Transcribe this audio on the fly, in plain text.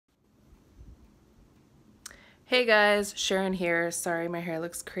Hey guys, Sharon here. Sorry my hair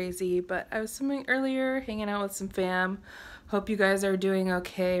looks crazy, but I was swimming earlier, hanging out with some fam. Hope you guys are doing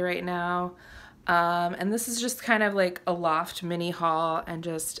okay right now. And this is just kind of like a Loft mini haul and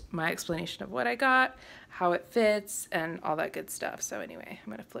just my explanation of what I got, how it fits, and all that good stuff. So anyway,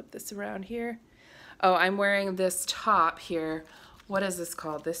 I'm gonna flip this around here. Oh, I'm wearing this top here. What is this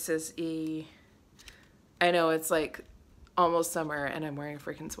called? This is I know it's like almost summer and I'm wearing a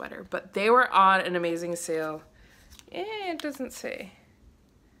freaking sweater, but they were on an amazing sale. It doesn't say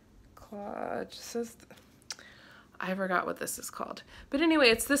claw, it just says, I forgot what this is called. But anyway,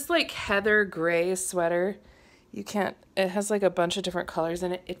 it's this like heather gray sweater. It has like a bunch of different colors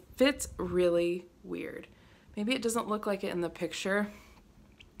in it. It fits really weird. Maybe it doesn't look like it in the picture,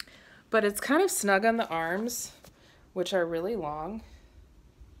 but it's kind of snug on the arms, which are really long.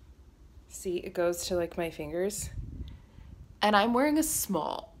 See, it goes to like my fingers. And I'm wearing a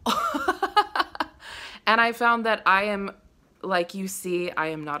small. And I found that I am, like you see, I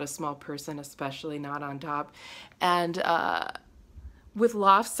am not a small person, especially not on top. And with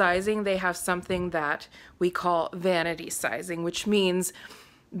Loft sizing, they have something that we call vanity sizing, which means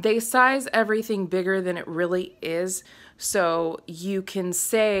they size everything bigger than it really is. So you can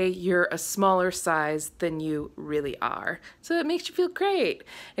say you're a smaller size than you really are. So it makes you feel great.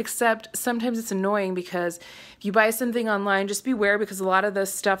 Except sometimes it's annoying because if you buy something online, just beware, because a lot of the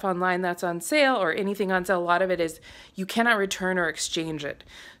stuff online that's on sale or anything on sale, a lot of it is you cannot return or exchange it.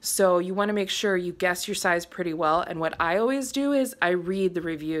 So you want to make sure you guess your size pretty well. And what I always do is I read the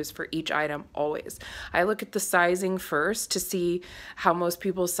reviews for each item always. I look at the sizing first to see how most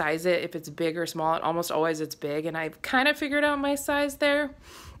people size it, if it's big or small, and almost always it's big, and I've kind of figured out my size there.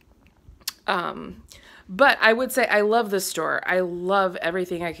 But I would say I love this store. I love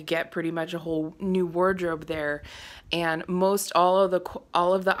everything I could get, pretty much a whole new wardrobe there, and all of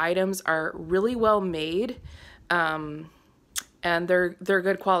the items are really well made. And they're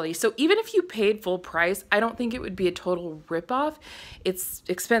good quality. So even if you paid full price, I don't think it would be a total ripoff. It's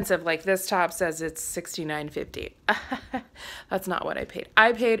expensive. Like this top says it's $69.50. That's not what I paid.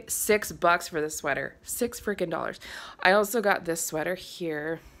 I paid $6 for this sweater. $6 freaking dollars. I also got this sweater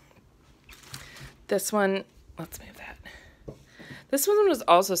here. This one, let's move that. This one was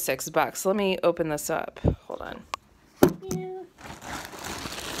also $6. Let me open this up. Hold on. Yeah.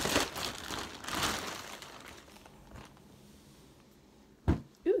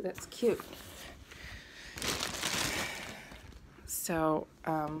 That's cute. So,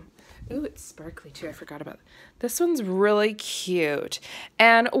 ooh, it's sparkly too. I forgot about that. This one's really cute.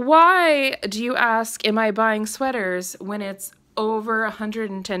 And why, do you ask, am I buying sweaters when it's over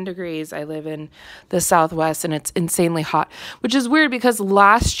 110 degrees? I live in the Southwest and it's insanely hot, which is weird because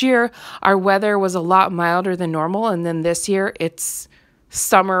last year our weather was a lot milder than normal. And then this year it's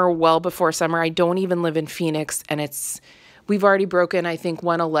summer, well before summer. I don't even live in Phoenix and we've already broken, I think,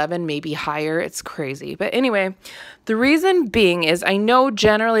 111, maybe higher. It's crazy. But anyway, the reason being is I know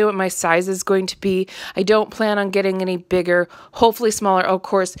generally what my size is going to be. I don't plan on getting any bigger, hopefully smaller. Of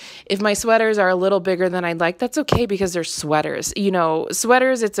course, if my sweaters are a little bigger than I'd like, that's okay because they're sweaters. You know,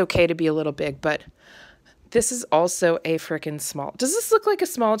 sweaters, it's okay to be a little big, but this is also a freaking small. Does this look like a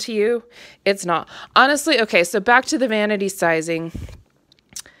small to you? It's not. Honestly, okay, so back to the vanity sizing.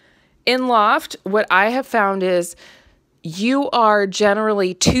 In Loft, what I have found is you are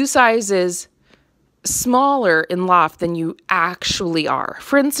generally 2 sizes smaller in Loft than you actually are.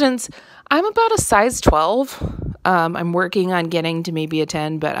 For instance, I'm about a size 12. I'm working on getting to maybe a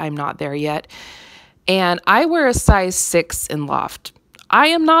 10, but I'm not there yet. And I wear a size 6 in Loft. I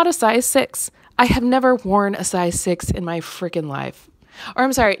am not a size 6. I have never worn a size 6 in my freaking life. Or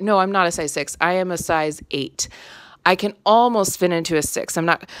I'm sorry, no, I'm not a size 6. I am a size 8. I can almost fit into a 6.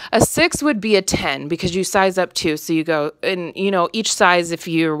 A 6 would be a 10 because you size up 2. So you go, and you know, each size, if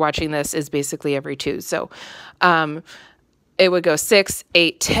you're watching this, is basically every 2. So it would go 6,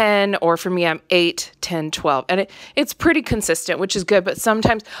 8, 10, or for me, I'm 8, 10, 12. And it's pretty consistent, which is good. But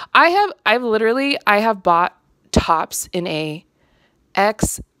sometimes I have bought tops in a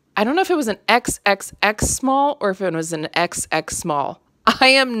X. I don't know if it was an XXX small or if it was an XX small. I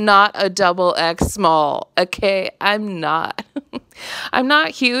am not a double X small, okay? I'm not. I'm not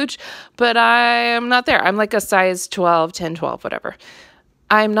huge, but I am not there. I'm like a size 12, 10, 12, whatever.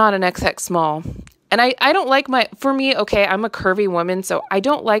 I'm not an XX small. And I don't like for me, okay, I'm a curvy woman, so I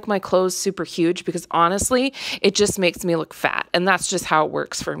don't like my clothes super huge because honestly, it just makes me look fat. And that's just how it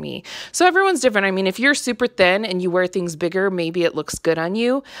works for me. So everyone's different. I mean, if you're super thin and you wear things bigger, maybe it looks good on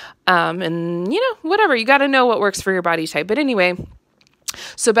you. And you know, whatever, you got to know what works for your body type. But anyway,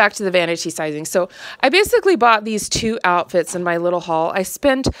 So back to the vanity sizing. So I basically bought these 2 outfits in my little haul. I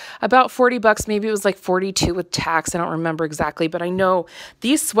spent about 40 bucks. Maybe it was like 42 with tax. I don't remember exactly, but I know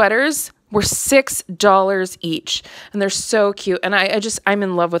these sweaters were $6 each, and they're so cute. And I'm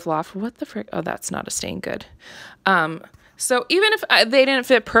in love with Loft. What the frick? Oh, that's not a stain. Good. So even if they didn't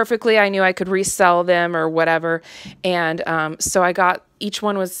fit perfectly, I knew I could resell them or whatever. And so I got, each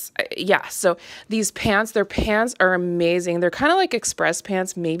one was, yeah. So these pants, their pants are amazing. They're kind of like Express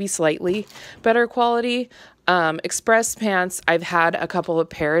pants, maybe slightly better quality. Express pants, I've had a couple of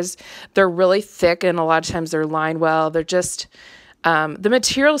pairs. They're really thick, and a lot of times they're lined well. They're just, the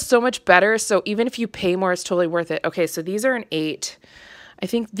material is so much better. So even if you pay more, it's totally worth it. Okay, so these are an 8. I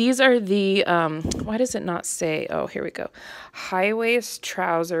think these are the, why does it not say, oh, here we go. High waist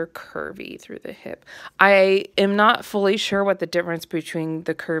trouser curvy through the hip. I am not fully sure what the difference between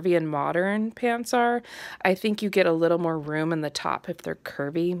the curvy and modern pants are. I think you get a little more room in the top if they're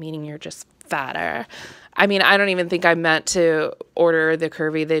curvy, meaning you're just fatter. I mean, I don't even think I meant to order the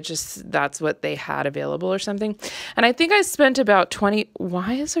curvy. That's what they had available or something. And I think I spent about 20,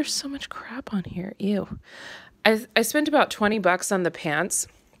 why is there so much crap on here? Ew. I spent about 20 bucks on the pants.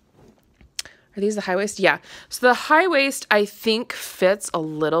 Are these the high waist? Yeah. So the high waist, I think, fits a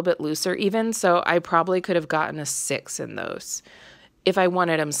little bit looser even. So I probably could have gotten a 6 in those if I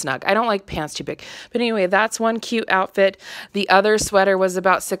wanted them snug. I don't like pants too big. But anyway, that's one cute outfit. The other sweater was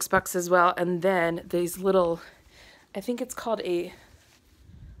about 6 bucks as well. And then these little, I think it's called a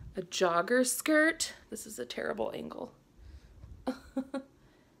jogger skirt. This is a terrible angle.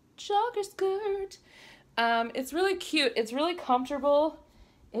 Jogger skirt. It's really cute. It's really comfortable.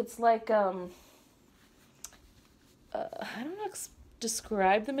 It's like, I don't know,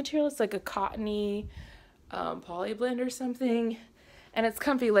 describe the material. It's like a cottony, poly blend or something. And it's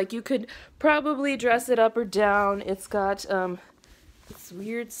comfy. Like you could probably dress it up or down. It's got, this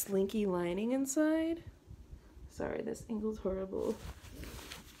weird slinky lining inside. Sorry, this angle's horrible.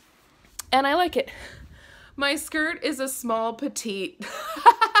 And I like it. My skirt is a small petite.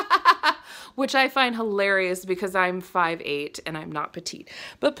 Which I find hilarious because I'm 5'8" and I'm not petite.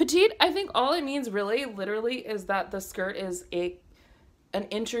 But petite, I think all it means really, literally, is that the skirt is an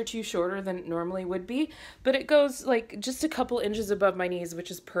inch or 2 shorter than it normally would be. But it goes like just a couple inches above my knees, which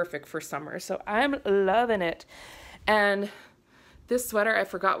is perfect for summer. So I'm loving it. And this sweater, I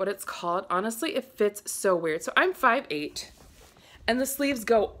forgot what it's called. Honestly, it fits so weird. So I'm 5'8", and the sleeves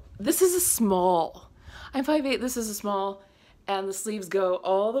go, this is a small. I'm 5'8", this is a small. And the sleeves go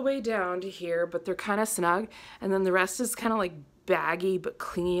all the way down to here, but they're kind of snug. And then the rest is kind of like baggy but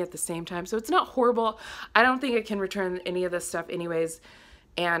clingy at the same time. So it's not horrible. I don't think I can return any of this stuff anyways.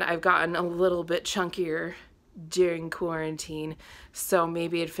 And I've gotten a little bit chunkier during quarantine. So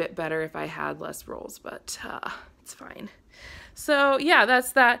maybe it'd fit better if I had less rolls, but it's fine. So yeah,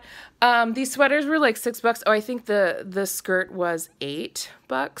 that's that. These sweaters were like 6 bucks. Oh, I think the skirt was 8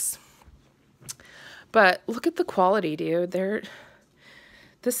 bucks. But look at the quality, dude.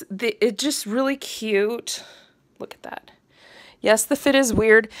 It's just really cute. Look at that. Yes, the fit is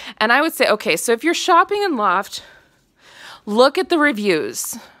weird. And I would say, okay, so if you're shopping in Loft, look at the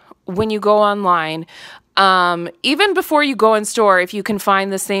reviews when you go online. Even before you go in store, if you can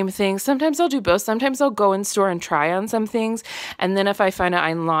find the same thing. Sometimes I'll do both. Sometimes I'll go in store and try on some things. And then if I find it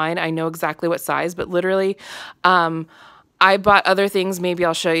online, I know exactly what size. But literally, I bought other things, maybe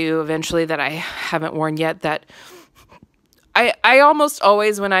I'll show you eventually, that I haven't worn yet, that I almost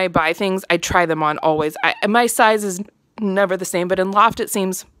always, when I buy things, I try them on always. My size is never the same, but in Loft it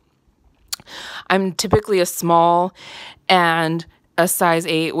seems I'm typically a small and a size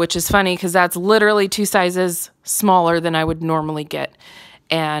 8, which is funny because that's literally 2 sizes smaller than I would normally get.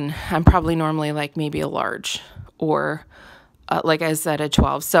 And I'm probably normally like maybe a large or like I said, a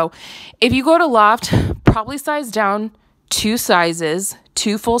 12. So if you go to Loft, probably size down 2 sizes,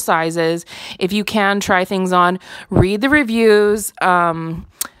 2 full sizes. If you can, try things on, read the reviews,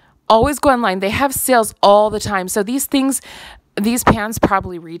 always go online. They have sales all the time. So these pants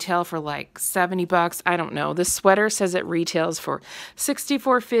probably retail for like 70 bucks. I don't know. This sweater says it retails for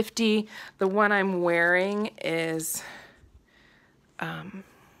 $64.50. The one I'm wearing is, what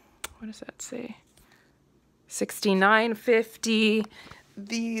does that say? $69.50.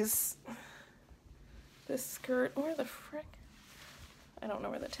 This skirt, where the frick? I don't know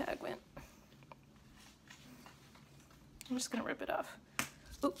where the tag went. I'm just gonna rip it off.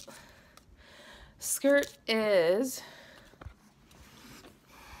 Oops. Skirt is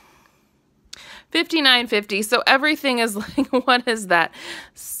 $59.50. So everything is like, what is that?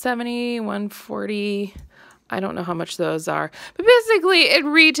 70, 140. I don't know how much those are, but basically it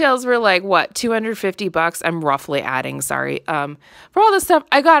retails for like what, $250. I'm roughly adding, sorry. For all this stuff,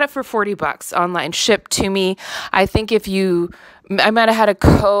 I got it for $40 online, shipped to me. I think I might have had a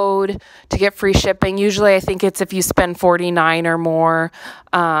code to get free shipping. Usually I think it's if you spend $49 or more.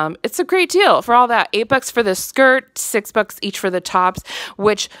 It's a great deal for all that. $8 for the skirt, $6 each for the tops,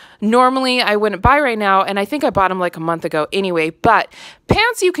 which normally I wouldn't buy right now. And I think I bought them like a month ago anyway, but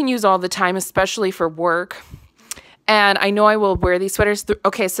pants you can use all the time, especially for work. And I know I will wear these sweaters.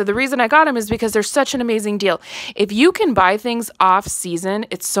 Okay, so the reason I got them is because they're such an amazing deal. If you can buy things off season,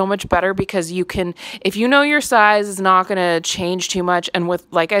 it's so much better because you can, if you know your size is not going to change too much. And with,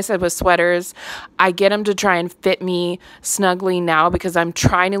 like I said, with sweaters, I get them to try and fit me snugly now because I'm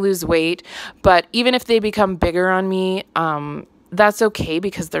trying to lose weight. But even if they become bigger on me, that's okay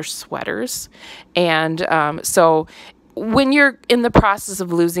because they're sweaters. And so when you're in the process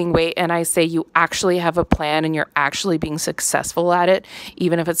of losing weight and I say you actually have a plan and you're actually being successful at it,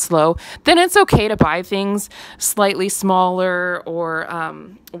 even if it's slow, then it's okay to buy things slightly smaller or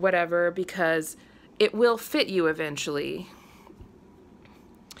whatever, because it will fit you eventually.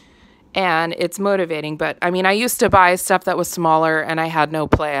 And it's motivating. But I mean, I used to buy stuff that was smaller and I had no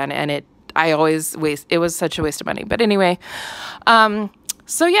plan, and it was such a waste of money. But anyway,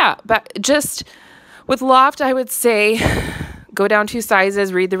 so yeah, but just with Loft, I would say go down 2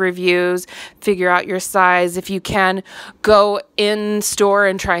 sizes, read the reviews, figure out your size. If you can, go in store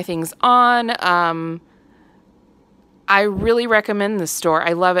and try things on. I really recommend this store.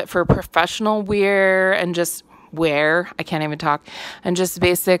 I love it for professional wear and just wear. I can't even talk. And just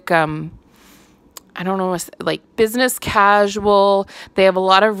basic, I don't know, like business casual. They have a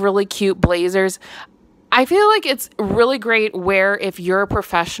lot of really cute blazers. I feel like it's really great wear if you're a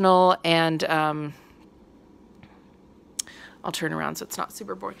professional and, I'll turn around so it's not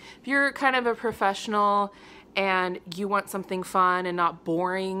super boring. If you're kind of a professional and you want something fun and not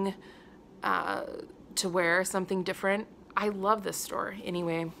boring to wear, something different, I love this store.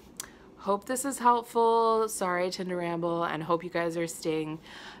 Anyway, hope this is helpful. Sorry I tend to ramble, and hope you guys are staying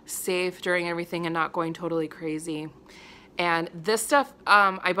safe during everything and not going totally crazy. And this stuff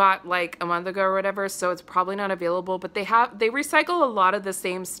I bought like a month ago or whatever, so it's probably not available, but they recycle a lot of the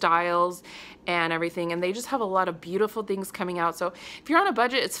same styles and everything, and they just have a lot of beautiful things coming out. So if you're on a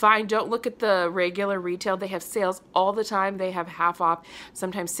budget, it's fine. Don't look at the regular retail. They have sales all the time. They have half off,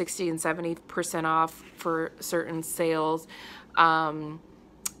 sometimes 60 and 70% off for certain sales.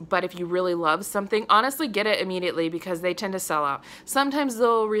 But if you really love something, honestly, get it immediately because they tend to sell out. Sometimes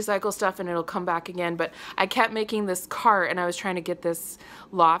they'll recycle stuff and it'll come back again, but I kept making this cart and I was trying to get this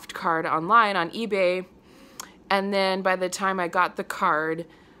Loft card online on eBay. And then by the time I got the card,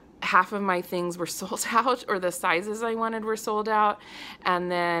 half of my things were sold out, or the sizes I wanted were sold out.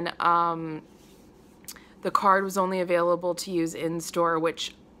 And then the card was only available to use in store,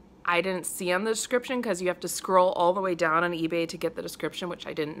 which I didn't see on the description because you have to scroll all the way down on eBay to get the description, which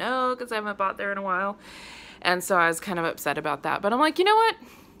I didn't know because I haven't bought there in a while. And so I was kind of upset about that. But I'm like, you know what?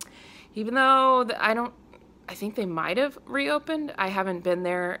 Even though I think they might have reopened. I haven't been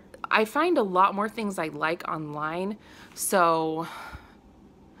there. I find a lot more things I like online. So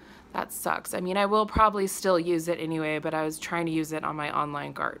that sucks. I mean, I will probably still use it anyway, but I was trying to use it on my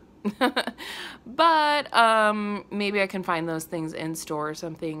online cart. But maybe I can find those things in store or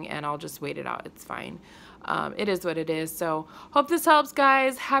something and I'll just wait it out. It's fine. It is what it is. So hope this helps,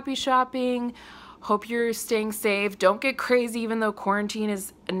 guys. Happy shopping. Hope you're staying safe. Don't get crazy even though quarantine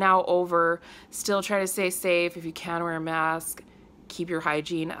is now over. Still try to stay safe. If you can, wear a mask. Keep your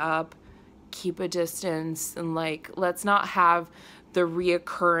hygiene up. Keep a distance. And like, let's not have the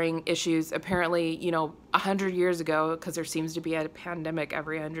reoccurring issues. Apparently, you know, 100 years ago, because there seems to be a pandemic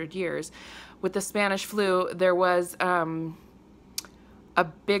every 100 years, with the Spanish flu, there was a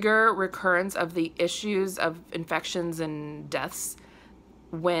bigger recurrence of the issues of infections and deaths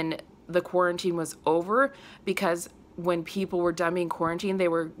when the quarantine was over, because when people were done being quarantined, they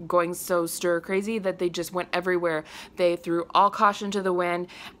were going so stir crazy that they just went everywhere. They threw all caution to the wind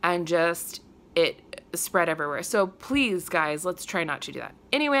and just it spread everywhere. So please, guys, let's try not to do that.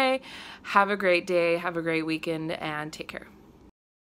 Anyway, have a great day, have a great weekend, and take care.